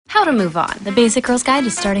How to move on, the basic girl's guide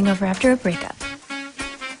to starting over after a breakup.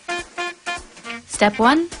 Step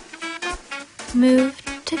 1, move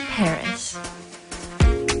to Paris.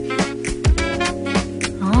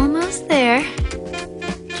 Almost there.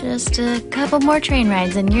 Just a couple more train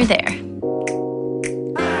rides and you're there.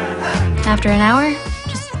 After an hour,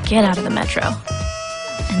 just get out of the metro.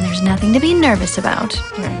 And there's nothing to be nervous about.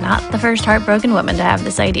 You're not the first heartbroken woman to have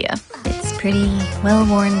this idea. It's pretty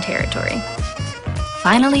well-worn territory.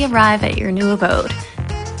 Finally arrive at your new abode.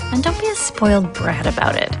 And don't be a spoiled brat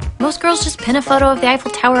about it. Most girls just pin a photo of the Eiffel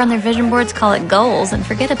Tower on their vision boards, call it goals, and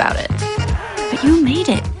forget about it. But you made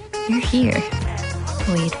it. You're here.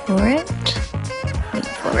 Wait for it. Wait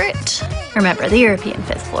for it. Remember, the European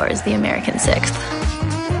 5th floor is the American 6th.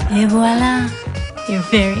 Et voila, your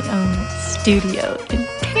very own studio in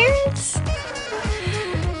Paris.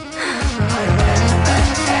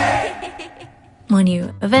 When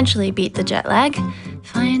you eventually beat the jet lag,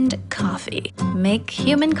 find coffee. Make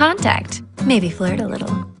human contact. Maybe flirt a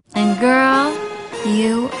little. And girl,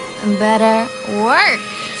 you better work.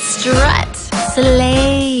 Strut.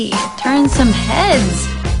 Slay. Turn some heads.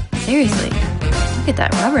 Seriously, look at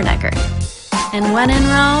that rubbernecker. And when in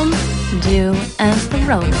Rome, do as the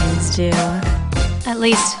Romans do. At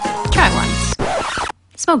least, try once.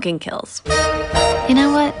 Smoking kills. You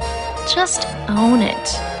know what? Just own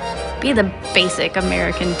it. Be the basic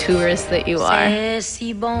American tourist that you are.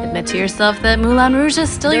 Admit to yourself that Moulin Rouge is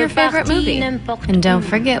still your favorite movie. And don't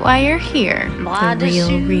forget why you're here. The real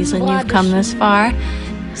reason you've come this far.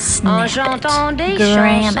 Snap it.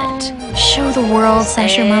 Gram it. Show the world, /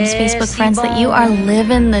 your mom's Facebook friends that you are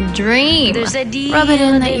living the dream. Rub it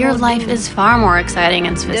in that your life is far more exciting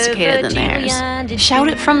and sophisticated than theirs. Shout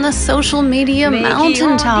it from the social media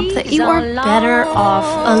mountaintop that you are better off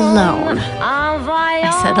alone. I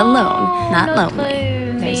said alone, not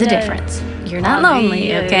lonely. There's a difference. You're not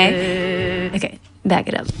lonely, okay? Okay, back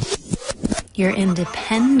it up. You're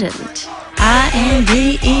independent.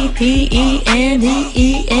 INDEPENDENT.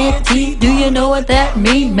 Do you know what that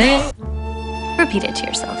means, man? Repeat it to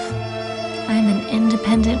yourself. I'm an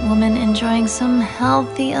independent woman enjoying some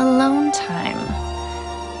healthy alone time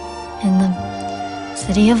in the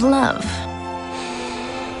city of love.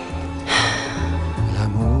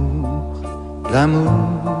 L'amour,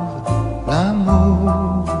 l'amour.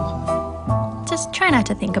 Just try not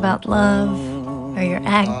to think about love or your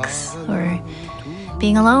ex or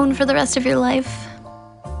being alone for the rest of your life.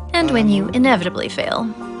 And when you inevitably fail,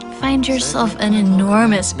 find yourself an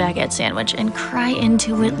enormous baguette sandwich and cry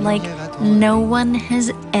into it like no one has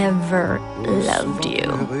ever loved you.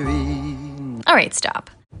 All right, stop.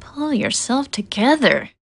 Pull yourself together.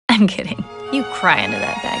 I'm kidding. You cry into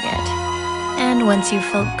that baguette. And once you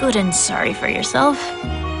feel good and sorry for yourself,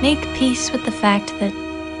 make peace with the fact that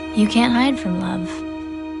you can't hide from love.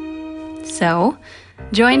 So,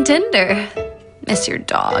 join Tinder. Miss your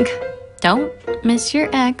dog. Don't miss your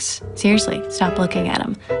ex. Seriously, stop looking at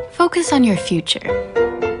him. Focus on your future.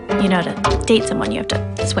 You know, to date someone, you have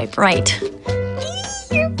to swipe right.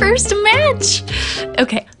 Your first match.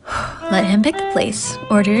 Okay, let him pick the place.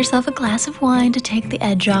 Order yourself a glass of wine to take the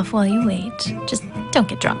edge off while you wait. Just don't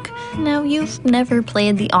get drunk. No, you've never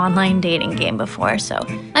played the online dating game before, so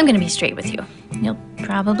I'm gonna be straight with you. You'll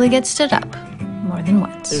probably get stood up more than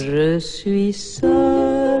once. Je suis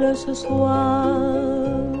seule ce soir.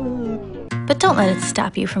 But don't let it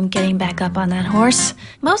stop you from getting back up on that horse.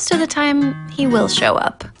 Most of the time, he will show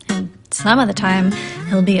up. And some of the time,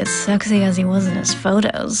 he'll be as sexy as he was in his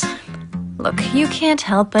photos. Look, you can't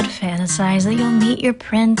help but fantasize that you'll meet your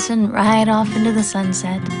prince and ride off into the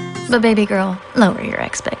sunset. But baby girl, lower your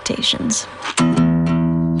expectations.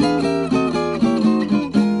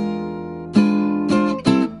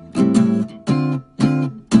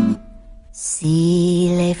 Si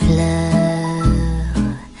les fleurs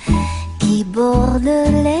qui bordent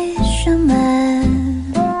les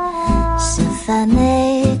chemins se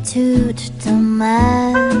fanaient toutes en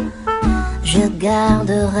main, je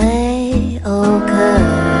garderai au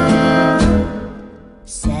cœur.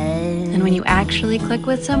 And when you actually click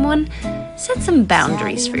with someone, set some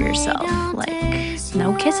boundaries for yourself, like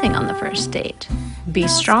no kissing on the first date. Be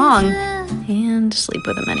strong and sleep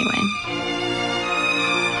with them anyway.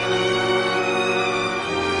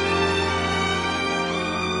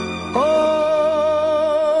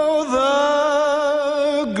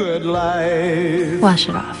 Good life, Wash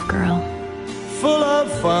it off, girl. full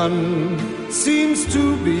of fun, seems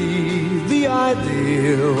to be the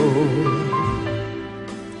ideal.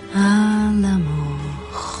 Ah, l'amour.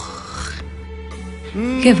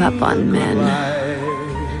 Give up on men.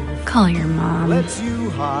 Call your mom. Lets you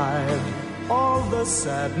hide all the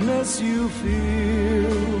sadness you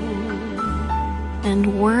feel.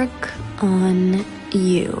 and work on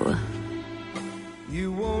you.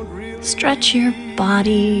 You won't really Stretch your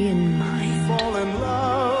body and mind. fall in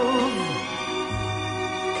love,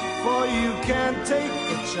 for you can't take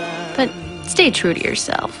the chance. But stay true to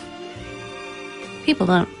yourself. People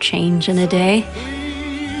don't change in a day.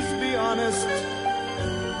 Please be honest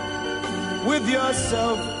with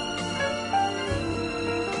yourself.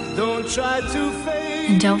 Don't try to fake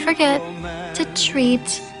And don't forget romance. to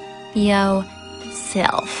treat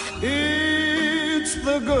yourself. It's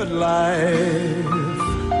the good life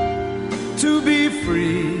to be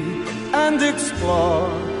free and explore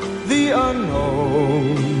the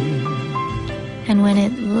unknown. And when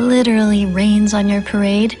it literally rains on your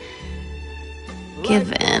parade,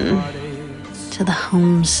 give in to the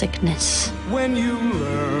homesickness. When you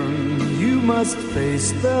learn, you must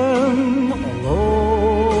face them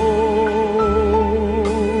alone.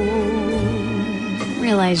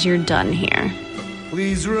 Realize you're done here.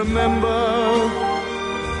 Please remember,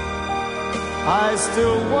 I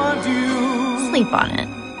still want you. Sleep on it.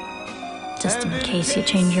 Just in case you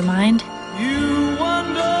change your mind. You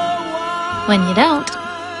wonder why. When you don't,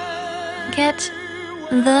 get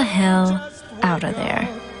the hell out of there.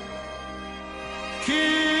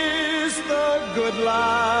 Kiss the good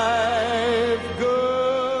life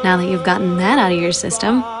goodbye. Now that you've gotten that out of your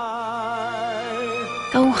system,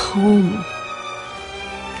 go home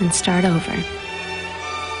and start over.